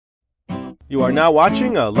You are now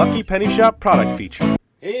watching a Lucky Penny Shop product feature.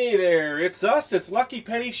 Hey there, it's us, it's Lucky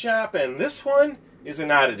Penny Shop, and this one is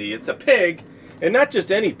an oddity. It's a pig, and not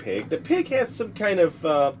just any pig. The pig has some kind of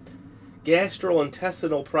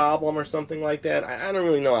gastrointestinal problem or something like that. I don't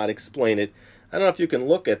really know how to explain it. I don't know if you can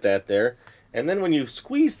look at that there. And then when you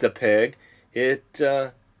squeeze the pig, it,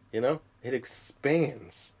 it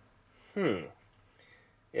expands. And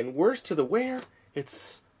worse to the wear,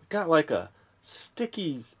 it's got like a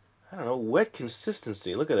sticky, I don't know, wet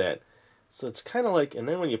consistency. Look at that. So it's kind of like, and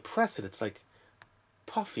then when you press it, it's like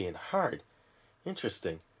puffy and hard.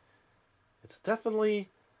 Interesting. It's definitely,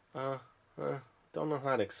 don't know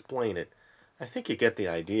how to explain it. I think you get the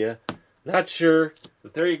idea. Not sure,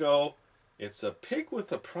 but there you go. It's a pig with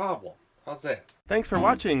a problem. How's that? Thanks for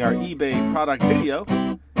watching our eBay product video.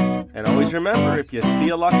 And always remember, if you see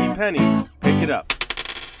a lucky penny, pick it up.